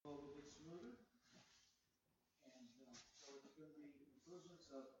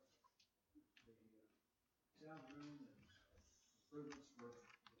sound room and improvements for the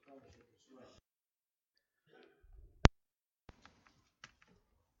fellowship as well.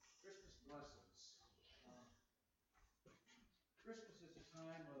 Christmas blessings. Christmas is a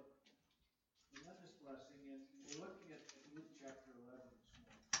time of tremendous blessing, and we're looking at Luke chapter 11 this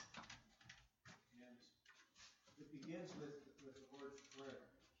morning. And it begins with the Lord's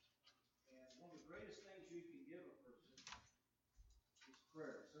Prayer. And one of the greatest things you can give a person is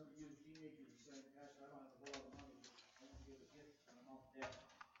prayer. Some of you teenagers are saying, Pastor, I don't have a whole lot of money, but I want to give a gift to my mom and dad.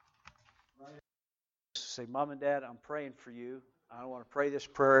 Right? Say, Mom and Dad, I'm praying for you. I want to pray this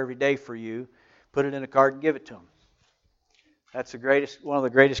prayer every day for you. Put it in a card and give it to them. That's one of the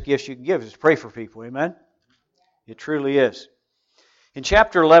greatest gifts you can give is to pray for people. Amen? It truly is. In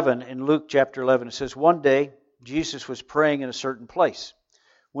chapter 11, in Luke chapter 11, it says, one day Jesus was praying in a certain place.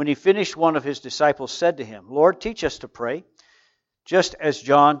 When he finished, one of his disciples said to him, Lord, teach us to pray, just as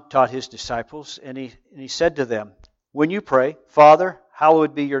John taught his disciples. And he said to them, when you pray, Father,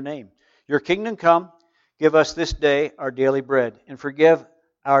 hallowed be your name. Your kingdom come. Give us this day our daily bread, and forgive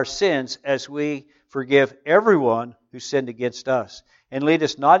our sins as we forgive everyone who sinned against us. And lead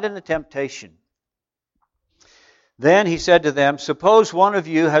us not into temptation. Then he said to them, suppose one of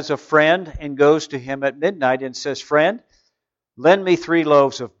you has a friend and goes to him at midnight and says, Friend, lend me 3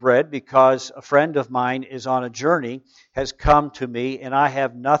 loaves of bread, because a friend of mine is on a journey, has come to me, and I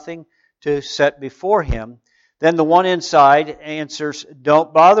have nothing to set before him. Then the one inside answers,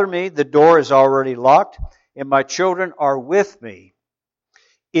 Don't bother me, the door is already locked, and my children are with me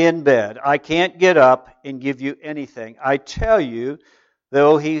in bed. I can't get up and give you anything. I tell you,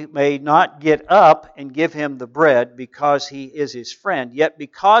 though he may not get up and give him the bread because he is his friend, yet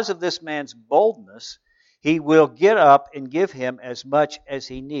because of this man's boldness, he will get up and give him as much as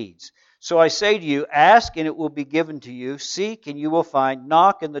he needs. So I say to you, ask and it will be given to you. Seek and you will find.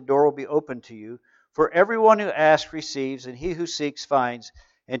 Knock and the door will be opened to you. For everyone who asks receives, and he who seeks finds,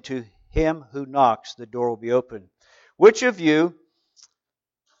 and to him who knocks the door will be opened. Which of your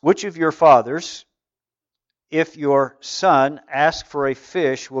fathers, if your son asks for a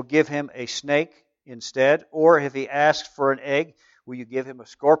fish, will give him a snake instead? Or if he asks for an egg, will you give him a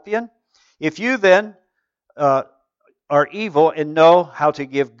scorpion? If you then are evil and know how to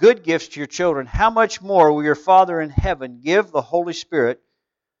give good gifts to your children, how much more will your Father in heaven give the Holy Spirit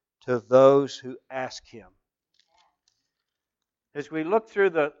to those who ask him? As we look through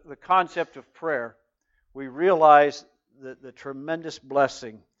the concept of prayer, we realize the tremendous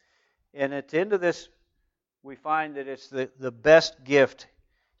blessing. And at the end of this, we find that it's the best gift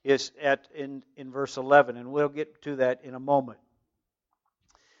is in verse 11, and we'll get to that in a moment.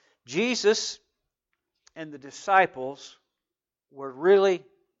 Jesus and the disciples were really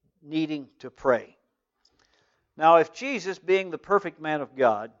needing to pray. Now, if Jesus, being the perfect man of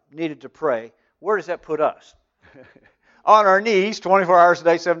God, needed to pray, where does that put us? On our knees, 24 hours a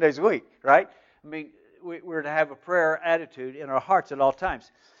day, 7 days a week, right? I mean, we're to have a prayer attitude in our hearts at all times.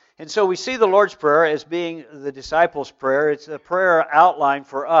 And so we see the Lord's Prayer as being the disciples' prayer. It's a prayer outline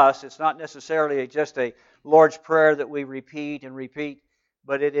for us. It's not necessarily just a Lord's Prayer that we repeat and repeat,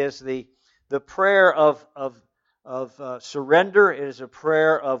 but it is the prayer of surrender. It is a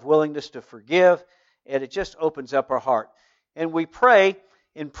prayer of willingness to forgive, and it just opens up our heart. And we pray,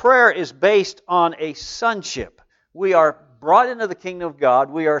 and prayer is based on a sonship. We are brought into the kingdom of God.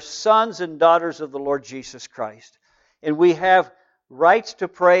 We are sons and daughters of the Lord Jesus Christ. And we have rights to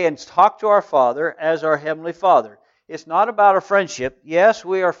pray and talk to our Father as our Heavenly Father. It's not about a friendship. Yes,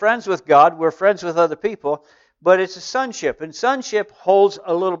 we are friends with God. We're friends with other people. But it's a sonship. And sonship holds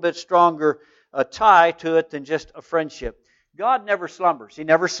a little bit stronger tie to it than just a friendship. God never slumbers. He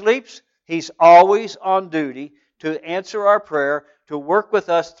never sleeps. He's always on duty to answer our prayer, to work with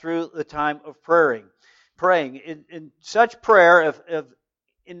us through the time of praying. In such prayer of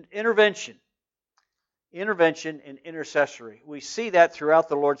intervention and intercessory. We see that throughout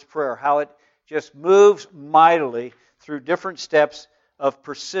the Lord's Prayer, how it just moves mightily through different steps of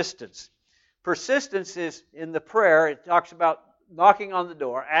persistence. Persistence is in the prayer, it talks about knocking on the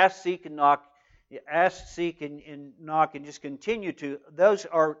door. Ask, seek, and knock. Ask, seek, and knock, and just continue to. Those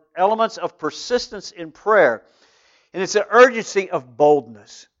are elements of persistence in prayer. And it's an urgency of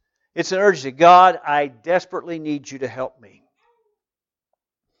boldness. It's an urgency. God, I desperately need you to help me.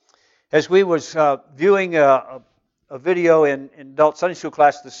 As we was viewing a video in adult Sunday school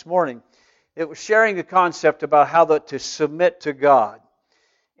class this morning, it was sharing the concept about how to submit to God.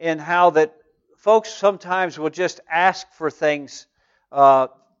 And how that folks sometimes will just ask for things,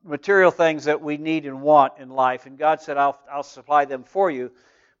 material things that we need and want in life. And God said, I'll supply them for you.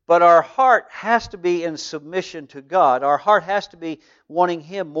 but our heart has to be in submission to God. Our heart has to be wanting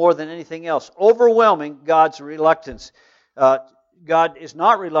Him more than anything else, overwhelming God's reluctance. God is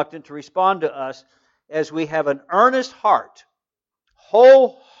not reluctant to respond to us as we have an earnest heart,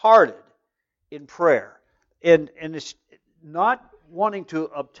 wholehearted in prayer. And it's not wanting to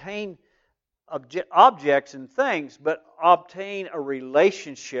obtain objects and things, but obtain a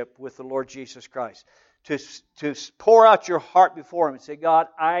relationship with the Lord Jesus Christ. To pour out your heart before Him and say, God,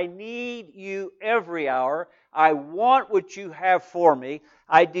 I need You every hour. I want what You have for me.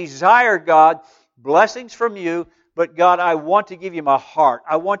 I desire, God, blessings from You, but God, I want to give You my heart.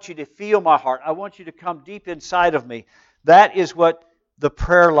 I want You to feel my heart. I want You to come deep inside of me. That is what the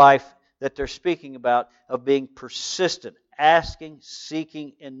prayer life that they're speaking about, of being persistent, asking,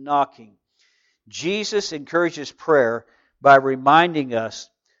 seeking, and knocking. Jesus encourages prayer by reminding us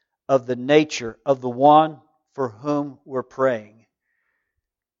of the nature of the one for whom we're praying.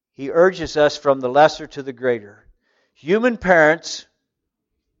 He urges us from the lesser to the greater. Human parents,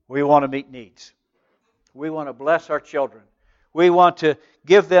 we want to meet needs. We want to bless our children. We want to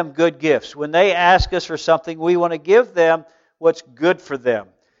give them good gifts. When they ask us for something, we want to give them what's good for them.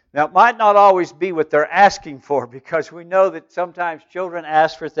 Now, it might not always be what they're asking for, because we know that sometimes children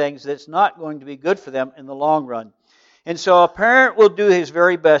ask for things that's not going to be good for them in the long run. And so a parent will do his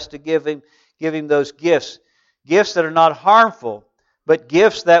very best to give him those gifts that are not harmful, but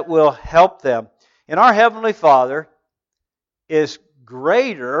gifts that will help them. And our Heavenly Father is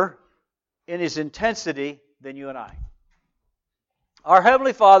greater in His intensity than you and I. Our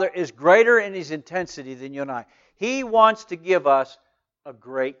Heavenly Father is greater in His intensity than you and I. He wants to give us a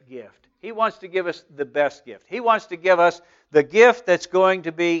great gift. He wants to give us the best gift. He wants to give us the gift that's going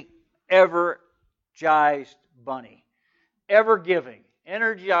to be energized bunny. Ever giving,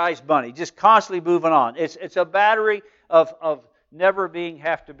 energized bunny, just constantly moving on. It's a battery of never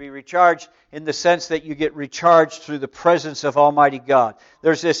have to be recharged, in the sense that you get recharged through the presence of Almighty God.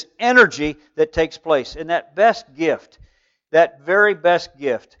 There's this energy that takes place. And that best gift, that very best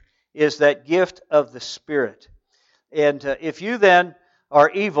gift, is that gift of the Spirit. And if you then are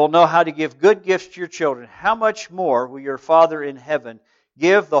evil, know how to give good gifts to your children, how much more will your Father in heaven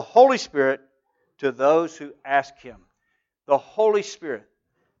give the Holy Spirit to those who ask Him? The Holy Spirit,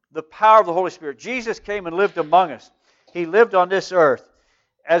 the power of the Holy Spirit. Jesus came and lived among us. He lived on this earth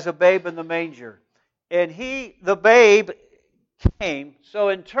as a babe in the manger. And the babe, came so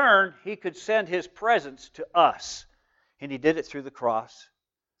in turn He could send His presence to us. And He did it through the cross.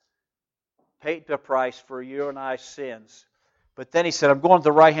 Paid the price for you and I's sins. But then He said, I'm going to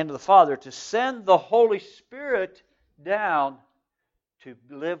the right hand of the Father to send the Holy Spirit down to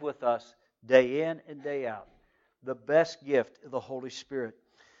live with us day in and day out. The best gift of the Holy Spirit.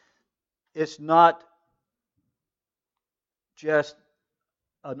 It's not just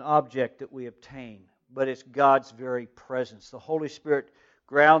an object that we obtain, but it's God's very presence. The Holy Spirit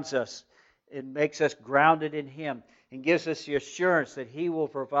grounds us and makes us grounded in Him and gives us the assurance that He will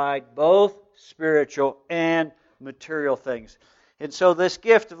provide both spiritual and material things. And so this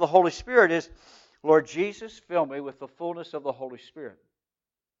gift of the Holy Spirit is, Lord Jesus, fill me with the fullness of the Holy Spirit.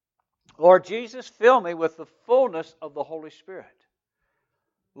 Lord Jesus, fill me with the fullness of the Holy Spirit.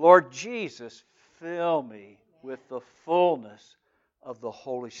 Lord Jesus, fill me with the fullness of the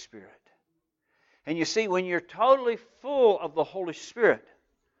Holy Spirit. And you see, when you're totally full of the Holy Spirit,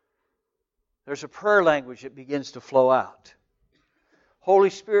 there's a prayer language that begins to flow out. Holy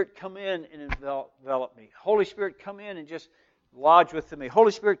Spirit, come in and envelop me. Holy Spirit, come in and just lodge with me.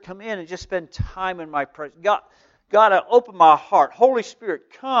 Holy Spirit, come in and just spend time in my presence. God, I open my heart. Holy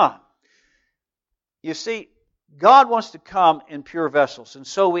Spirit, come. You see, God wants to come in pure vessels. And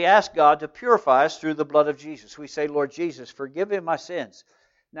so we ask God to purify us through the blood of Jesus. We say, Lord Jesus, forgive me my sins.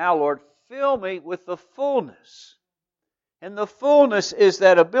 Now, Lord, fill me with the fullness. And the fullness is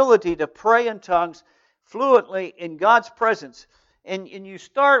that ability to pray in tongues fluently in God's presence. And you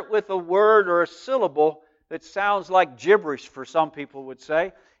start with a word or a syllable that sounds like gibberish, for some people would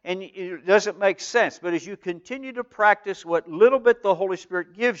say, and it doesn't make sense. But as you continue to practice what little bit the Holy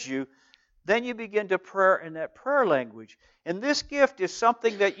Spirit gives you, then you begin to pray in that prayer language. And this gift is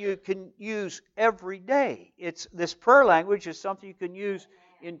something that you can use every day. This prayer language is something you can use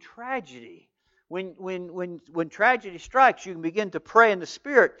in tragedy. When tragedy strikes, you can begin to pray in the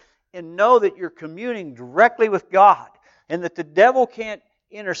Spirit and know that you're communing directly with God and that the devil can't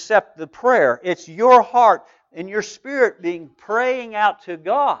intercept the prayer. It's your heart and your spirit praying out to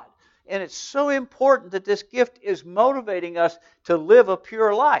God. And it's so important that this gift is motivating us to live a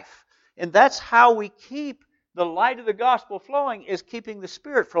pure life. And that's how we keep the light of the gospel flowing, is keeping the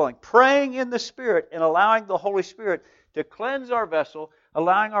Spirit flowing. Praying in the Spirit and allowing the Holy Spirit to cleanse our vessel,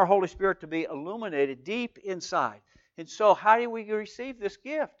 allowing our Holy Spirit to be illuminated deep inside. And so how do we receive this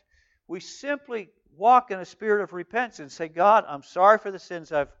gift? We simply walk in a spirit of repentance and say, God, I'm sorry for the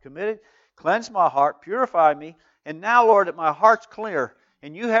sins I've committed. Cleanse my heart, purify me. And now, Lord, that my heart's clear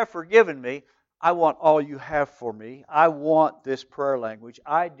and you have forgiven me, I want all you have for me. I want this prayer language.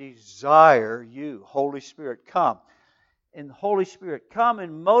 I desire you, Holy Spirit, come. And Holy Spirit, come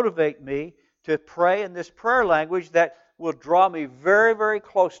and motivate me to pray in this prayer language that will draw me very, very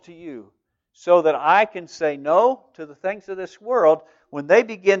close to you so that I can say no to the things of this world when they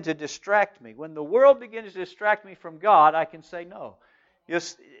begin to distract me. When the world begins to distract me from God, I can say no.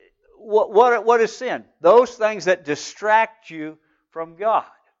 Just, what is sin? Those things that distract you from God.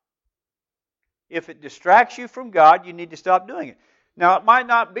 If it distracts you from God, you need to stop doing it. Now, it might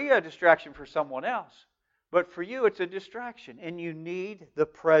not be a distraction for someone else, but for you, it's a distraction. And you need the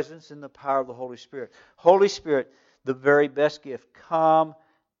presence and the power of the Holy Spirit. Holy Spirit, the very best gift. Come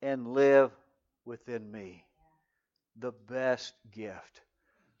and live within me. The best gift.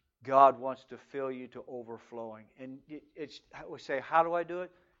 God wants to fill you to overflowing. And we say, how do I do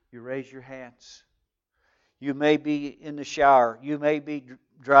it? You raise your hands. You may be in the shower. You may be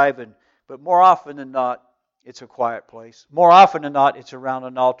driving. But more often than not, it's a quiet place. More often than not, it's around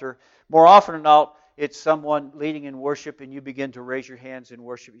an altar. More often than not, it's someone leading in worship and you begin to raise your hands in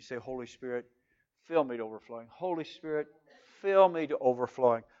worship. You say, Holy Spirit, fill me to overflowing. Holy Spirit, fill me to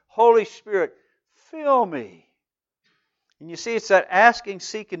overflowing. Holy Spirit, fill me. And you see, it's that asking,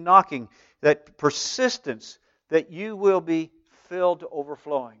 seeking, knocking, that persistence that you will be filled to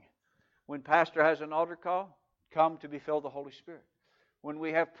overflowing. When Pastor has an altar call, come to be filled with the Holy Spirit. When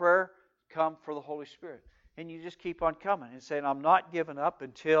we have prayer, come for the Holy Spirit. And you just keep on coming and saying, I'm not giving up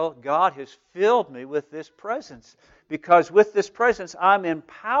until God has filled me with this presence. Because with this presence, I'm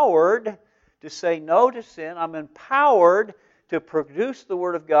empowered to say no to sin. I'm empowered to produce the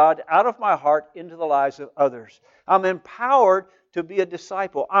Word of God out of my heart into the lives of others. I'm empowered to be a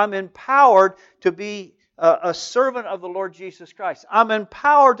disciple. I'm empowered to be a servant of the Lord Jesus Christ. I'm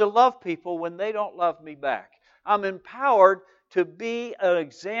empowered to love people when they don't love me back. I'm empowered to be an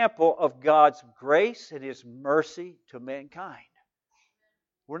example of God's grace and His mercy to mankind.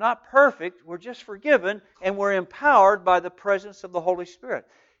 We're not perfect, we're just forgiven, and we're empowered by the presence of the Holy Spirit.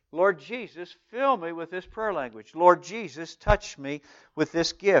 Lord Jesus, fill me with this prayer language. Lord Jesus, touch me with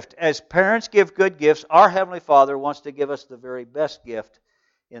this gift. As parents give good gifts, our Heavenly Father wants to give us the very best gift,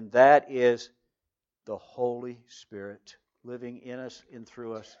 and that is the Holy Spirit living in us and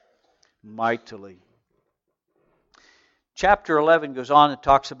through us mightily. Chapter 11 goes on and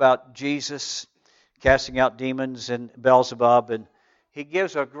talks about Jesus casting out demons and Beelzebub, and he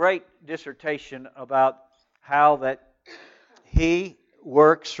gives a great dissertation about how that he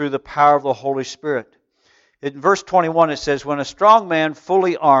works through the power of the Holy Spirit. In verse 21 it says, when a strong man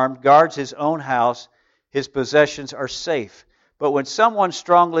fully armed guards his own house, his possessions are safe. But when someone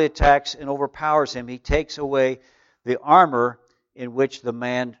strongly attacks and overpowers him, he takes away the armor in which the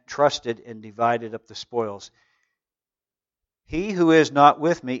man trusted and divided up the spoils. He who is not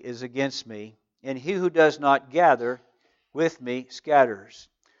with me is against me, and he who does not gather with me scatters.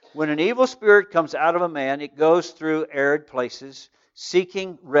 When an evil spirit comes out of a man, it goes through arid places,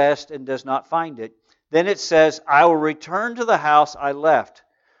 seeking rest and does not find it. Then it says, I will return to the house I left.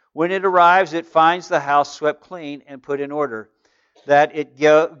 When it arrives, it finds the house swept clean and put in order. That it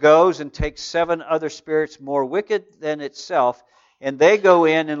goes and takes 7 other spirits more wicked than itself, and they go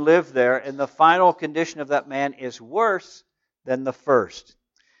in and live there, and the final condition of that man is worse than the first.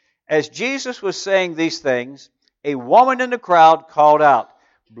 As Jesus was saying these things, a woman in the crowd called out,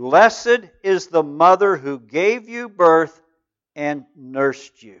 Blessed is the mother who gave you birth and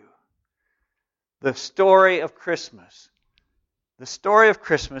nursed you. The story of Christmas. The story of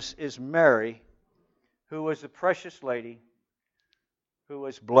Christmas is Mary, who was a precious lady, who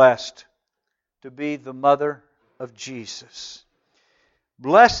was blessed to be the mother of Jesus.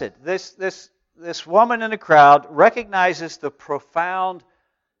 Blessed. This woman in the crowd recognizes the profound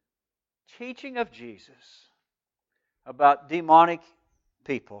teaching of Jesus about demonic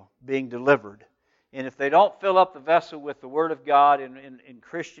people being delivered. And if they don't fill up the vessel with the Word of God and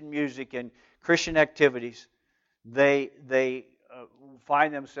Christian music and Christian activities, they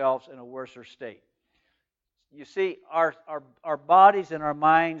find themselves in a worse state. You see, our bodies and our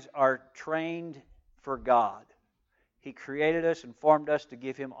minds are trained for God. He created us and formed us to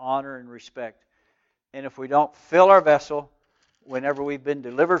give Him honor and respect. And if we don't fill our vessel, whenever we've been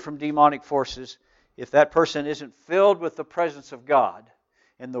delivered from demonic forces, if that person isn't filled with the presence of God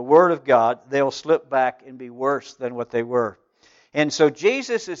and the Word of God, they'll slip back and be worse than what they were. And so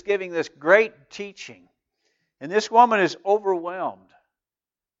Jesus is giving this great teaching. And this woman is overwhelmed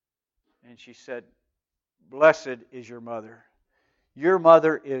and she said, "Blessed is your mother. Your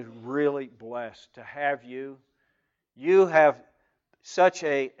mother is really blessed to have you. You have such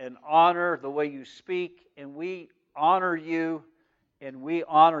an honor the way you speak, and we honor you, and we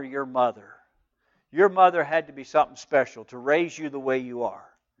honor your mother. Your mother had to be something special to raise you the way you are."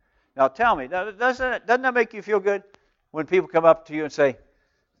 Now tell me, doesn't that make you feel good when people come up to you and say,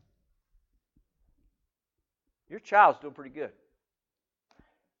 "Your child's doing pretty good"?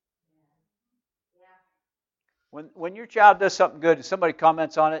 When your child does something good and somebody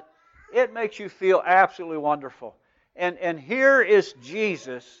comments on it, it makes you feel absolutely wonderful. And here is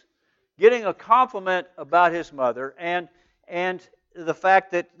Jesus getting a compliment about his mother and the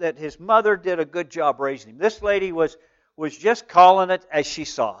fact that his mother did a good job raising him. This lady was just calling it as she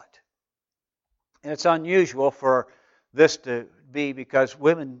saw it. And it's unusual for this to be because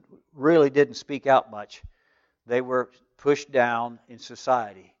women really didn't speak out much. They were pushed down in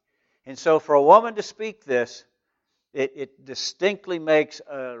society. And so for a woman to speak this, it distinctly makes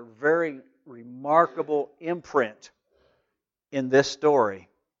a very remarkable imprint in this story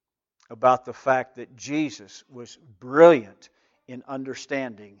about the fact that Jesus was brilliant in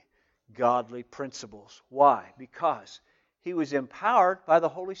understanding godly principles. Why? Because he was empowered by the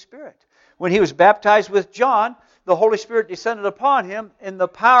Holy Spirit. When he was baptized with John, the Holy Spirit descended upon him. In the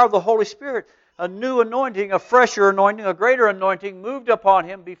power of the Holy Spirit, a new anointing, a fresher anointing, a greater anointing moved upon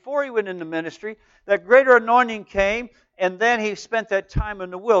him before he went into ministry. That greater anointing came, and then he spent that time in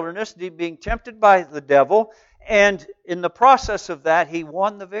the wilderness being tempted by the devil. And in the process of that, he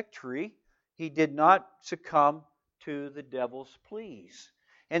won the victory. He did not succumb to the devil's pleas.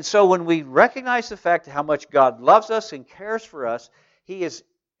 And so when we recognize the fact of how much God loves us and cares for us, he is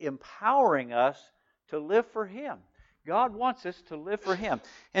empowering us to live for him. God wants us to live for him.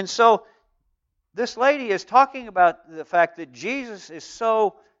 And so this lady is talking about the fact that Jesus is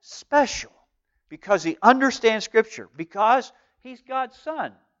so special because he understands Scripture, because he's God's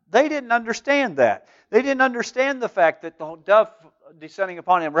Son. They didn't understand that. They didn't understand the fact that the dove descending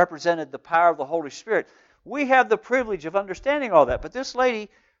upon him represented the power of the Holy Spirit. We have the privilege of understanding all that, but this lady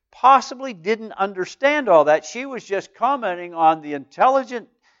possibly didn't understand all that. She was just commenting on the intelligent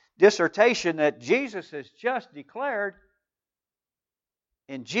dissertation that Jesus has just declared.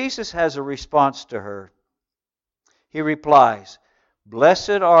 And Jesus has a response to her. He replies,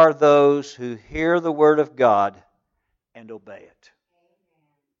 "Blessed are those who hear the word of God and obey it."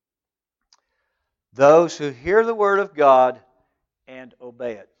 Those who hear the word of God and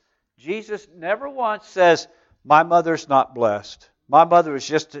obey it. Jesus never once says, "My mother's not blessed. My mother is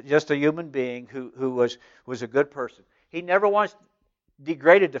just a human being who was a good person." He never once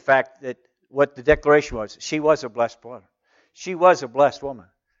degraded the fact that what the declaration was. She was a blessed woman. She was a blessed woman.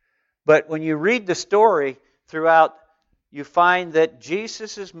 But when you read the story throughout, you find that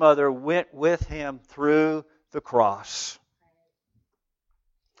Jesus' mother went with him through the cross.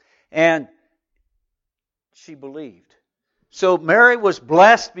 And she believed. So Mary was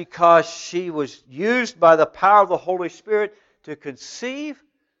blessed because she was used by the power of the Holy Spirit to conceive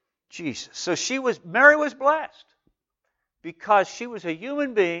Jesus. So Mary was blessed because she was a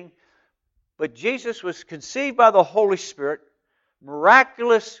human being, but Jesus was conceived by the Holy Spirit,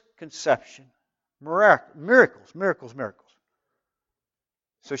 miraculous conception, miracles.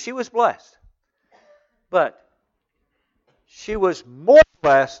 So she was blessed. But she was more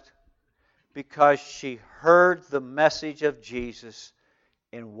blessed because she heard the message of Jesus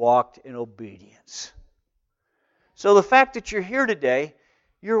and walked in obedience. So the fact that you're here today,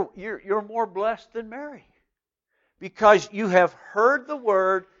 you're more blessed than Mary, because you have heard the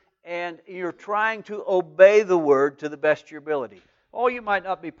word and you're trying to obey the word to the best of your ability. Oh, you might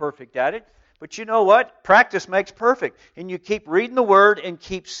not be perfect at it, but you know what? Practice makes perfect. And you keep reading the word and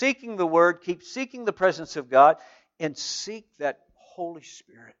keep seeking the word, keep seeking the presence of God, and seek that Holy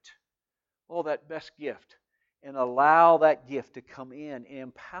Spirit. Oh, that best gift. And allow that gift to come in and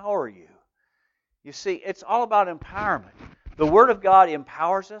empower you. You see, it's all about empowerment. The Word of God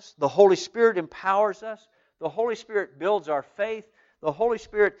empowers us. The Holy Spirit empowers us. The Holy Spirit builds our faith. The Holy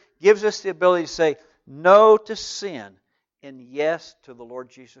Spirit gives us the ability to say no to sin and yes to the Lord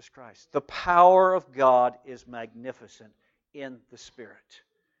Jesus Christ. The power of God is magnificent in the Spirit.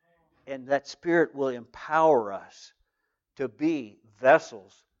 And that Spirit will empower us to be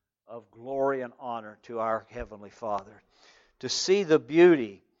vessels of glory and honor to our Heavenly Father. To see the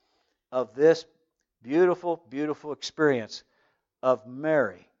beauty of this beautiful, beautiful experience of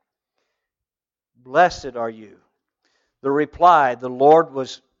Mary. Blessed are you. The reply the Lord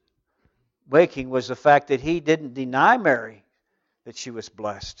was making was the fact that he didn't deny Mary that she was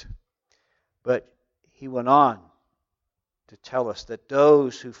blessed. But he went on to tell us that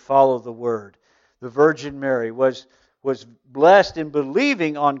those who follow the Word, the Virgin Mary was blessed in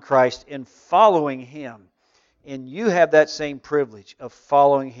believing on Christ and following Him. And you have that same privilege of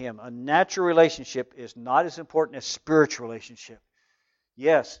following Him. A natural relationship is not as important as spiritual relationship.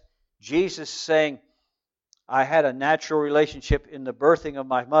 Yes, Jesus saying, I had a natural relationship in the birthing of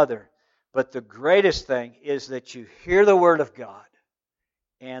my mother, but the greatest thing is that you hear the Word of God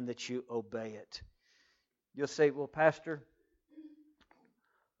and that you obey it. You'll say, well, Pastor,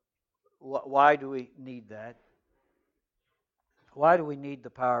 why do we need that? Why do we need the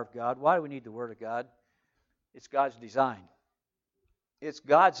power of God? Why do we need the Word of God? It's God's design. It's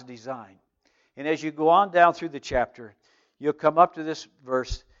God's design. And as you go on down through the chapter, you'll come up to this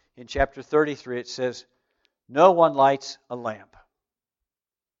verse in chapter 33. It says, no one lights a lamp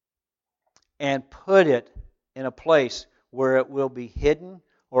and put it in a place where it will be hidden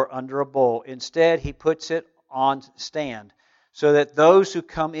or under a bowl. Instead, he puts it on stand so that those who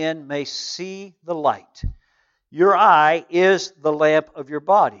come in may see the light. Your eye is the lamp of your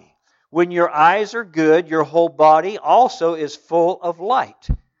body. When your eyes are good, your whole body also is full of light.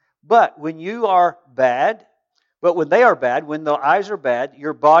 But when they are bad, when the eyes are bad,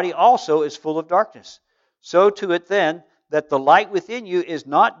 your body also is full of darkness. So to it then, that the light within you is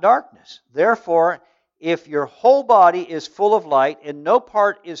not darkness. Therefore, if your whole body is full of light and no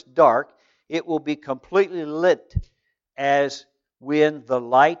part is dark, it will be completely lit as when the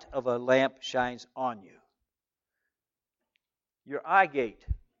light of a lamp shines on you. Your eye gate.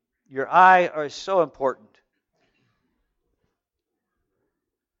 Your eye is so important.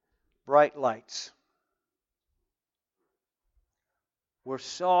 Bright lights. We're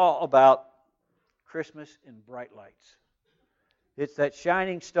so all about Christmas and bright lights. It's that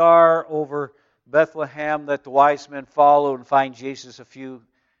shining star over Bethlehem that the wise men follow and find Jesus a few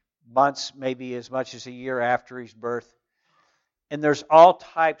months, maybe as much as a year after His birth. And there's all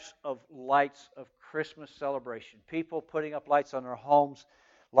types of lights of Christmas celebration. People putting up lights on their homes,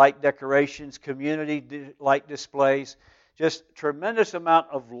 light decorations, community light displays. Just tremendous amount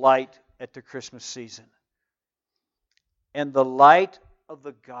of light at the Christmas season. And the light of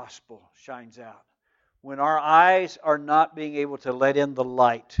the gospel shines out. When our eyes are not being able to let in the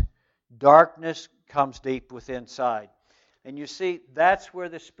light, darkness comes deep within inside. And you see, that's where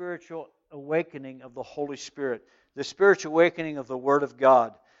the spiritual awakening of the Holy Spirit, the spiritual awakening of the Word of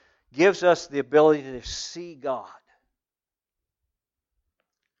God, gives us the ability to see God.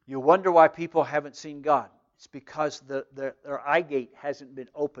 You wonder why people haven't seen God. It's because their eye gate hasn't been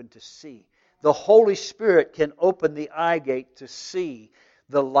opened to see. The Holy Spirit can open the eye gate to see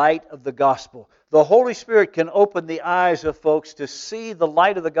the light of the gospel. The Holy Spirit can open the eyes of folks to see the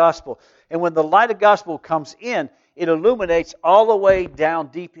light of the gospel. And when the light of the gospel comes in, it illuminates all the way down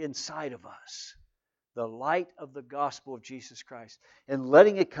deep inside of us. The light of the gospel of Jesus Christ. And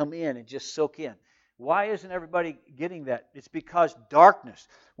letting it come in and just soak in. Why isn't everybody getting that? It's because darkness.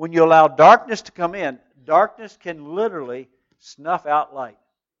 When you allow darkness to come in, darkness can literally snuff out light.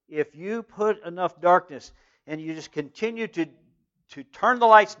 If you put enough darkness and you just continue to turn the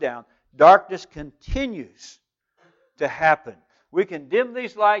lights down, darkness continues to happen. We can dim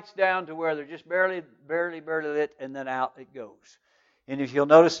these lights down to where they're just barely lit, and then out it goes. And if you'll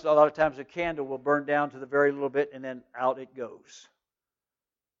notice, a lot of times a candle will burn down to the very little bit, and then out it goes.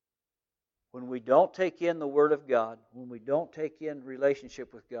 When we don't take in the Word of God, when we don't take in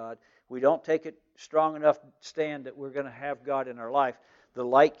relationship with God, we don't take it strong enough stand that we're going to have God in our life, the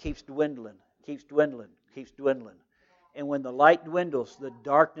light keeps dwindling, keeps dwindling, keeps dwindling. And when the light dwindles, the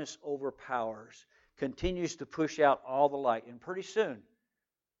darkness overpowers, continues to push out all the light. And pretty soon,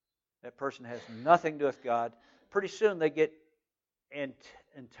 that person has nothing to do with God. Pretty soon they get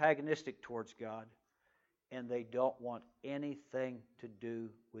antagonistic towards God, and they don't want anything to do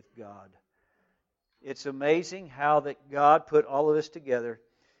with God. It's amazing how that God put all of this together.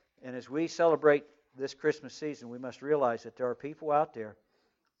 And as we celebrate this Christmas season, we must realize that there are people out there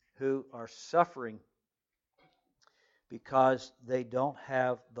who are suffering because they don't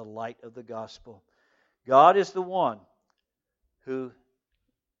have the light of the gospel. God is the one who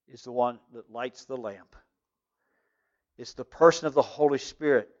is the one that lights the lamp. It's the person of the Holy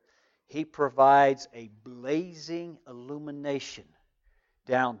Spirit. He provides a blazing illumination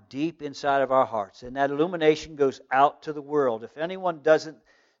down deep inside of our hearts. And that illumination goes out to the world. If anyone doesn't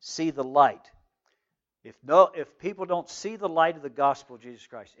see the light, if people don't see the light of the gospel of Jesus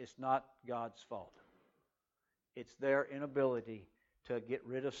Christ, it's not God's fault. It's their inability to get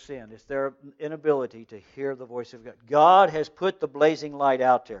rid of sin. It's their inability to hear the voice of God. God has put the blazing light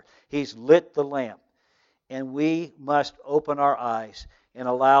out there. He's lit the lamp. And we must open our eyes and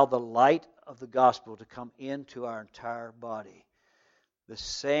allow the light of the gospel to come into our entire body. The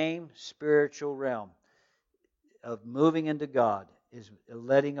same spiritual realm of moving into God is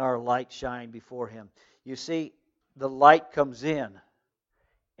letting our light shine before Him. You see, the light comes in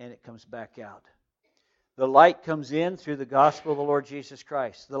and it comes back out. The light comes in through the gospel of the Lord Jesus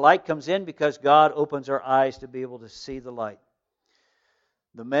Christ. The light comes in because God opens our eyes to be able to see the light.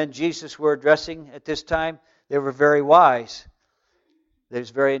 The men Jesus were addressing at this time, they were very wise. They were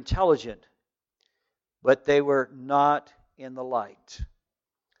very intelligent. But they were not in the light.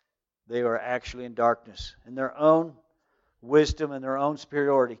 They were actually in darkness. And their own wisdom and their own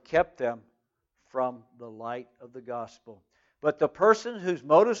superiority kept them from the light of the gospel. But the person whose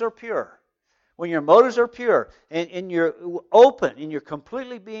motives are pure, when your motives are pure and you're open and you're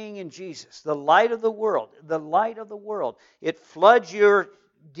completely being in Jesus, the light of the world, it floods your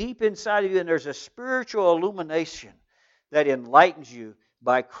deep inside of you, and there's a spiritual illumination that enlightens you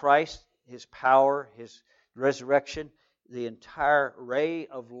by Christ, His power, His resurrection. The entire ray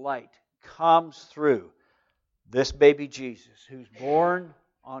of light comes through this baby Jesus, who's born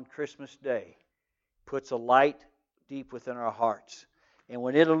on Christmas Day, puts a light deep within our hearts. And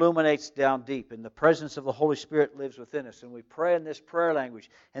when it illuminates down deep, and the presence of the Holy Spirit lives within us, and we pray in this prayer language,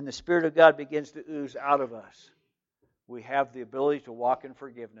 and the Spirit of God begins to ooze out of us, we have the ability to walk in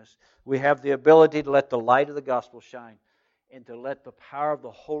forgiveness. We have the ability to let the light of the gospel shine, and to let the power of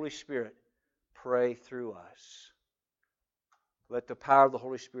the Holy Spirit pray through us. Let the power of the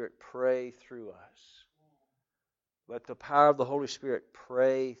Holy Spirit pray through us. Let the power of the Holy Spirit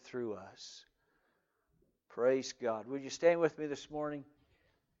pray through us. Praise God. Would you stand with me this morning?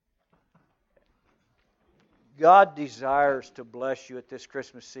 God desires to bless you at this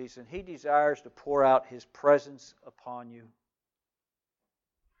Christmas season. He desires to pour out His presence upon you.